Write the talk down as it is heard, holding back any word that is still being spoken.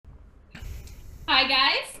Hi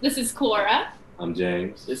guys, this is Cora. I'm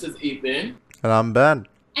James. This is Ethan. And I'm Ben.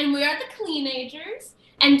 And we are the Cleanagers.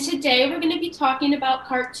 And today we're going to be talking about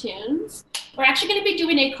cartoons. We're actually going to be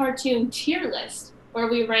doing a cartoon tier list where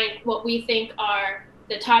we rank what we think are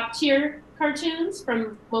the top tier cartoons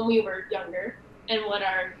from when we were younger and what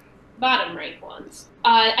are bottom rank ones.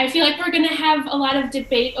 I feel like we're going to have a lot of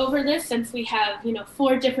debate over this since we have,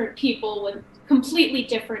 4 different people with completely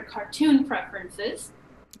different cartoon preferences.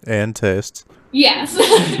 And taste. Yes.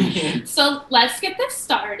 So let's get this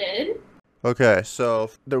started. Okay, so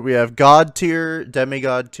we have God tier,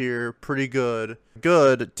 demigod tier, pretty good,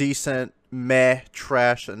 good, decent, meh,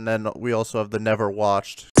 trash, and then we also have the never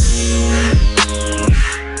watched.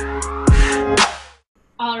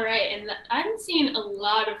 All right, and I'm seeing a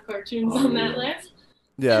lot of cartoons on that list.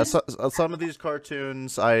 Yeah, so, some of these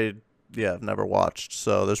cartoons I've never watched,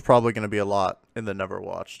 so there's probably going to be a lot in the never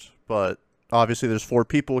watched. But obviously there's 4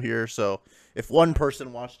 people here, so if one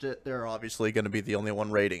person watched it, they're obviously going to be the only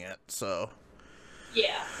one rating it, so.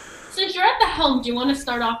 Yeah. Since you're at the helm, do you want to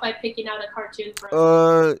start off by picking out a cartoon for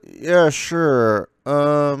us? Yeah, sure.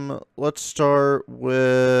 Let's start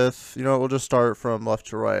with, we'll just start from left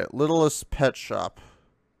to right. Littlest Pet Shop.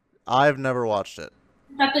 I've never watched it.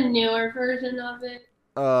 Is that the newer version of it?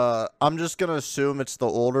 I'm just gonna assume it's the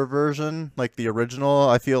older version, like the original.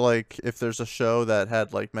 I feel like if there's a show that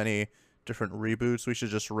had, like, many different reboots, we should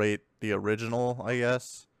just rate the original, I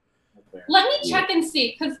guess. Let me check and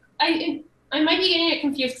see, because I might be getting it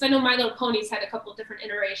confused, because I know My Little Ponies had a couple different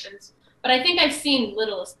iterations. But I think I've seen the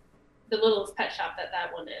Littlest Pet Shop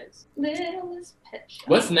that one is. Littlest Pet Shop.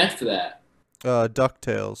 What's next to that?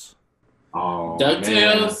 DuckTales. Oh,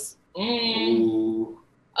 DuckTales. Ooh.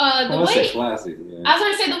 The That's a way classic, man. I was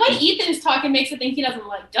gonna say the way Ethan is talking makes it think he doesn't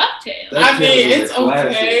like DuckTales. I mean, DuckTales is it's a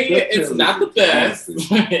classic. okay. It's DuckTales not the is a best.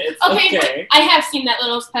 classic. It's Okay, okay. but I have seen that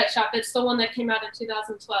Littlest Pet Shop. It's the one that came out in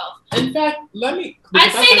 2012. In fact, let me.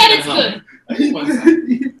 I'd say that it's good.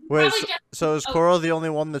 good. Wait, Probably just- so is Cora the only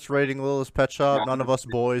one that's rating Littlest Pet Shop? None of us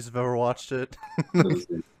boys have ever watched it.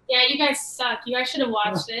 Yeah, you guys suck. You guys should have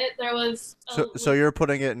watched it. There was. So you're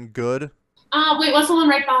putting it in good, Wait, what's the one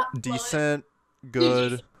right below it? decent,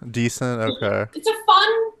 good, decent. Okay. It's a fun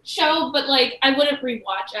show, but like I wouldn't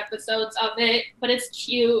rewatch episodes of it. But it's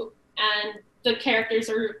cute and the characters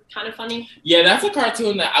are kind of funny. Yeah, that's a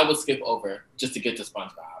cartoon that I would skip over just to get to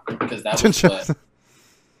SpongeBob because that was what. So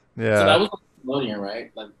Yeah. that was Nickelodeon,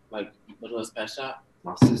 right? Like Littlest Pet Shop.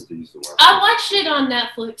 My sister used to watch I watched it on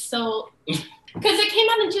Netflix, so because it came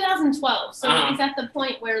out in 2012, so Uh-huh. it's at the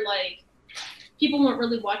point where like people weren't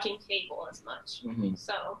really watching cable as much. Mm-hmm.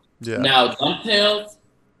 So Yeah. Now DuckTales.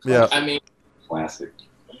 Yeah. I mean, classic.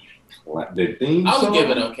 The theme I would song? give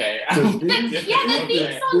it okay. The theme- Yeah, the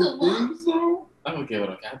theme song's a lot. theme song? I would give it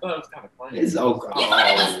okay. I thought it was kind of funny. It's okay. You thought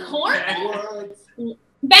it was corny? What?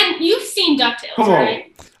 Ben, you've seen DuckTales, Come on.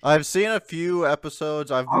 right? I've seen a few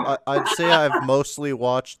episodes. I'd say I've mostly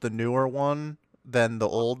watched the newer one than the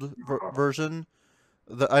old version.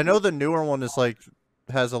 I know the newer one is like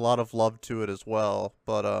has a lot of love to it as well,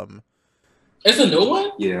 but It's a new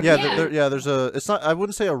one. Yeah. Yeah. there's a, it's not, I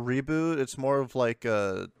wouldn't say a reboot. It's more of like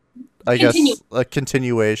a, Continue. guess a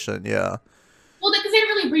continuation. Yeah. Well, because they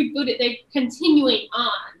really rebooted, they're continuing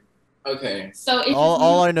on. Okay. So it's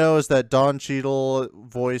All I know is that Don Cheadle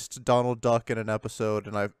voiced Donald Duck in an episode,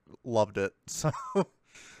 and I loved it. So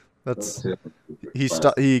that's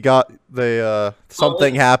he got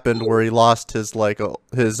something happened where he lost his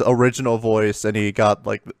his original voice, and he got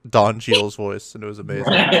like Don Cheadle's voice, and it was amazing.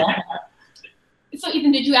 So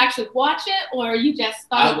Ethan, did you actually watch it, or you just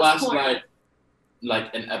thought I it was watched corny?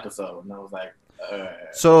 like an episode, and I was like,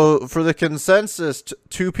 So for the consensus,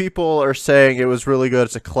 2 people are saying it was really good.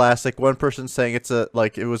 It's a classic. One person's saying it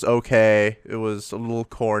was okay. It was a little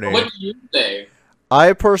corny. what do you say?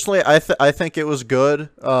 I personally, I think it was good.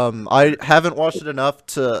 I haven't watched it enough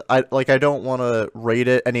to, I don't want to rate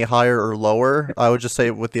it any higher or lower. I would just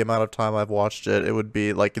say with the amount of time I've watched it, it would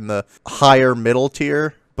be like in the higher middle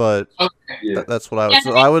tier. But Yeah. that's what I would.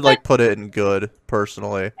 So I would like put it in good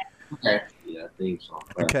personally. Okay. Yeah, theme song.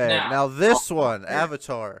 Okay, now this one,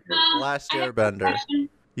 Avatar, Last I have a Airbender. question.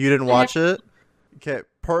 You didn't watch it? Okay,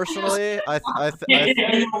 personally, No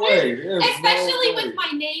way. There's Especially no with way.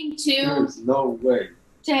 my name too, There's no way.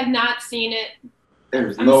 to have not seen it.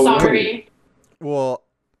 There's I'm no way. sorry. well,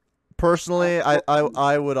 personally,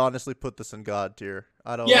 I would honestly put this in God tier.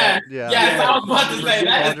 I don't. Yeah, Yeah. yes, I was about to say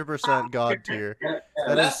that. 100% God tier. Yeah,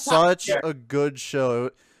 That is That's not such a good show.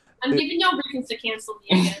 I'm giving y'all reasons to cancel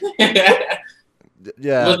me again.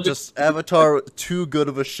 Yeah, Look, just Avatar, too good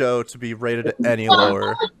of a show to be rated any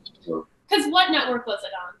lower. Because what network was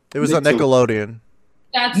it on? It was on Me too. Nickelodeon.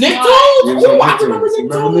 That's Nicktoons? why. It was Oh, on I remember Nicktoons.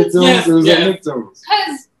 Remember Nicktoons? Nicktoons? Yes, It was yes. on Nicktoons.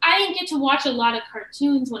 Because I didn't get to watch a lot of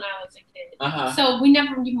cartoons when I was a kid. Uh-huh. So we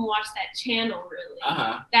never even watched that channel really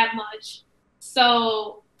that much.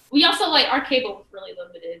 So we also our cable was really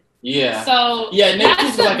limited. Yeah. So Yeah, Nicktoons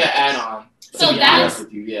that's was like an add-on. So to be that's- honest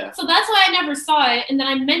with you, yeah. So that's why I never saw it, and then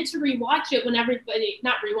I meant to rewatch it when everybody,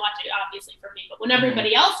 not rewatch it obviously for me, but when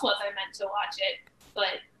everybody else was, I meant to watch it.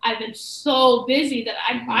 But I've been so busy that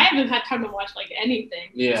I haven't had time to watch anything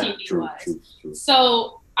TV wise. True.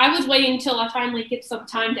 So I was waiting until I finally get some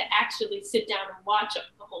time to actually sit down and watch the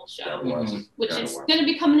whole show, Gotta watch it. which Gotta is watch going to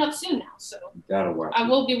be coming up soon now. So You gotta watch I it.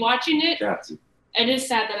 will be watching it. Got to. It is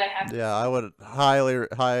sad that I have. Yeah, I would highly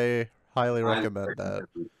recommend that.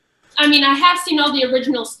 I mean, I have seen all the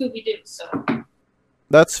original Scooby Doo, so.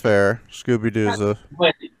 That's fair. Scooby Doo's a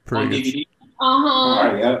Wait, pretty on good. DVD?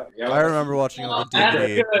 Uh-huh. Yeah. I remember watching all the That's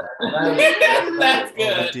DVD, good. That's all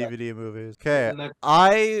the good. DVD movies. Okay,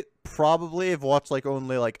 I probably have watched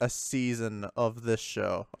only a season of this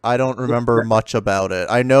show. I don't remember much about it.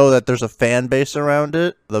 I know that there's a fan base around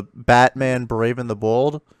it. The Batman Brave and the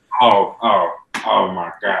Bold. Oh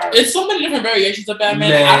my God. It's so many different variations of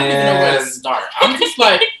Batman. I don't even know where to start. I'm just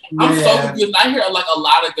I'm so confused. I hear a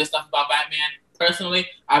lot of good stuff about Batman. Personally,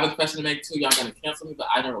 I have a question to make too. Y'all gonna cancel me, but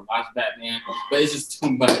I never watched Batman. But it's just too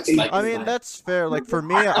much. I mean, that's fair. For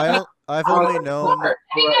me, I've only known. I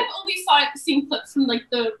think I've only seen clips from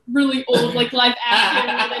the really old live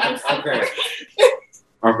action.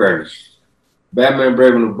 Okay. Batman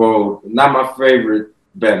Brave and the Bold, not my favorite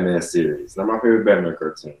Batman series. Not my favorite Batman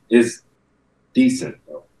cartoon. It's decent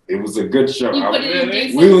though. It was a good show. You I put it in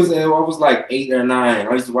decent? I was like 8 or 9.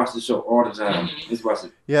 I used to watch the show all the time. I used to watch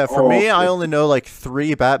it. Yeah, for me, I only know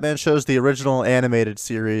 3 Batman shows: the original animated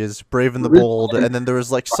series, Brave and the Bold, and then there was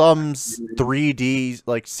some 3D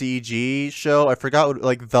CG show. I forgot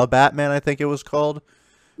what, The Batman, I think it was called.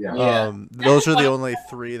 Yeah. Those are the only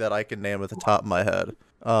 3 that I can name at the top of my head.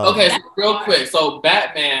 Okay, so real quick. So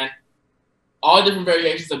Batman, all different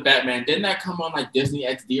variations of Batman. Didn't that come on Disney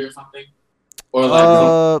XD or something? Or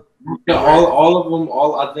all of them.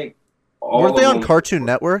 I think. Weren't they on Cartoon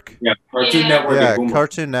Network? Yeah, Cartoon Network. Yeah, and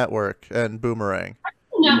Cartoon Network and Boomerang.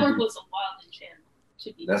 Cartoon Network was a wild channel.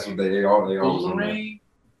 That's what they all. Boomerang.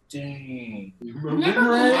 Dang. Remember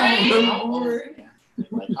Boomerang?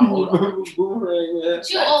 How old are you? Boomerang, man.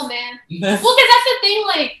 Too old, man. Well, because that's the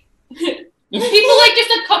thing. People just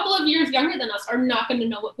a couple of years younger than us are not going to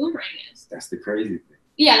know what Boomerang is. That's the crazy thing.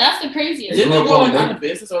 Yeah, that's the craziest. Didn't they go out of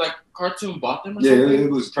business or Cartoon bought them or something? Yeah,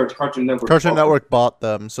 it was Cartoon Network. Cartoon Network bought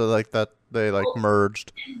them, so that they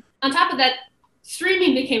merged. On top of that,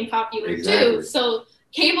 streaming became popular Exactly. too. So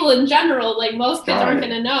cable in general, most kids aren't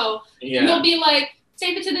going to know. Yeah. They'll be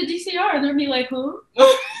save it to the DCR, and they'll be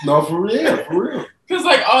huh? No, for real. Because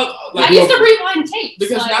I used to rewind tapes.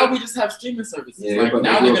 Because now we just have streaming services. Yeah, but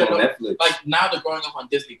now they they're go on gonna Netflix. now they're growing up on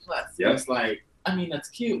Disney Plus. Yeah. It's I mean that's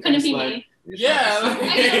cute. Couldn't It's be me. Yeah.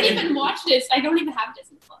 I don't even watch this. I don't even have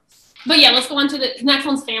Disney Plus. But yeah, let's go on to the next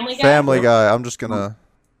one's Family Guy. Family Guy. I'm just gonna.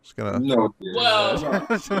 No. Well,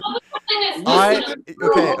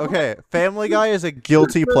 Okay. Family Guy is a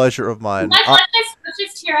guilty pleasure of mine. Let's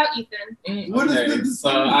just hear out Ethan. What is okay, this? so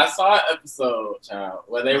I saw an episode, child,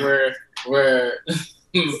 where they where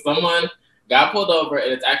someone got pulled over,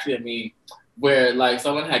 and it's actually a meme where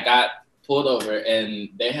someone had got pulled over and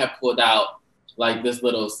they had pulled out this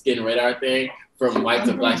little skin radar thing from white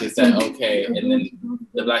to black and said okay, and then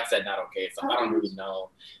the black said not okay. So I don't really know.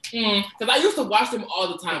 Because I used to watch them all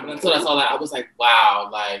the time, but until I saw that, I was like, wow,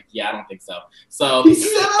 yeah, I don't think so. So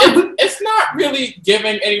it's not really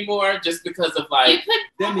giving anymore, just because of You could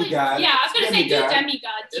probably, Demigod. Yeah, I was gonna say do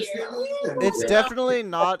Demigod tier. It's definitely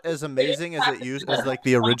not as amazing as as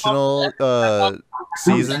the original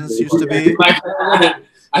seasons used to be.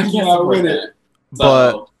 I can't support that.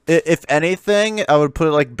 But if anything, I would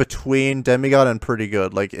put it between Demigod and Pretty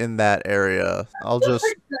Good, in that area. I'll just.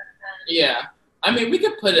 Yeah. I mean, we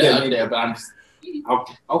could put it up there, but I'm just.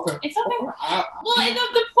 Okay. It's okay. Well,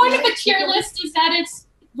 the point of a tier list is that it's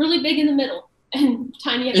really big in the middle and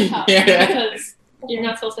tiny at the top because you're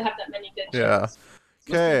not supposed to have that many good shows.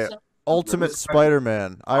 Yeah. Okay. Ultimate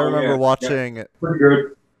Spider-Man. I remember watching. Pretty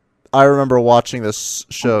good. I remember watching this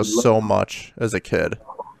show so much as a kid.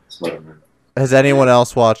 Spider-Man. Has anyone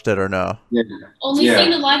else watched it or no? Yeah. Only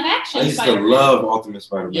seen the live action. I used to Spider-Man. love Ultimate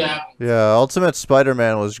Spider-Man. Yeah. Yeah, Ultimate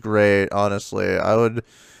Spider-Man was great, honestly. I would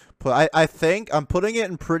put I think I'm putting it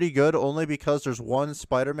in Pretty Good only because there's one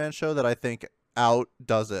Spider-Man show that I think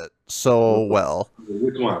outdoes it so well.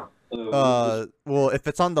 Which one? Well, if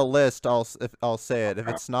it's on the list, I'll say it. If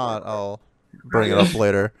it's not, I'll bring it up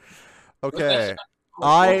later. Okay.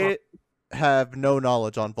 have no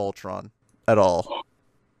knowledge on Voltron at all.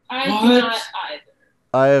 I do not either.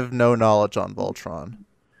 I have no knowledge on Voltron.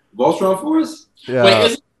 Voltron Force? Yeah.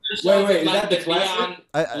 Wait, is that the classic?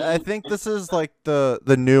 I think this is like the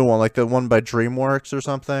new one, like the one by DreamWorks or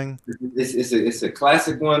something. It's a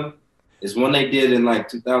classic one. It's one they did in like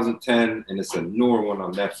 2010, and it's a newer one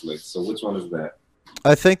on Netflix. So which one is that?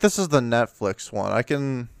 I think this is the Netflix one. I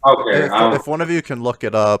can. Okay. If one of you can look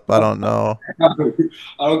it up, I don't know. I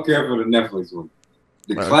don't care for the Netflix one.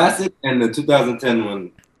 The classic and the 2010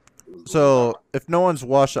 one. So if no one's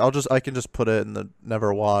watched, I can just put it in the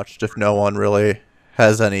never watched if no one really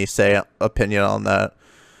has any opinion on that.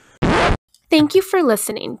 Thank you for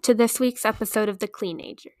listening to this week's episode of The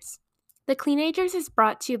Cleanagers. The Cleanagers is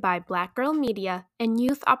brought to you by Black Girl Media and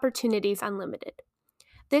Youth Opportunities Unlimited.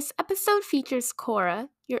 This episode features Cora,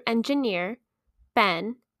 your engineer,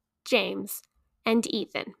 Ben, James, and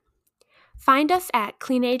Ethan. Find us at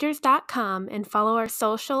cleanagers.com and follow our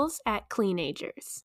socials at Cleanagers.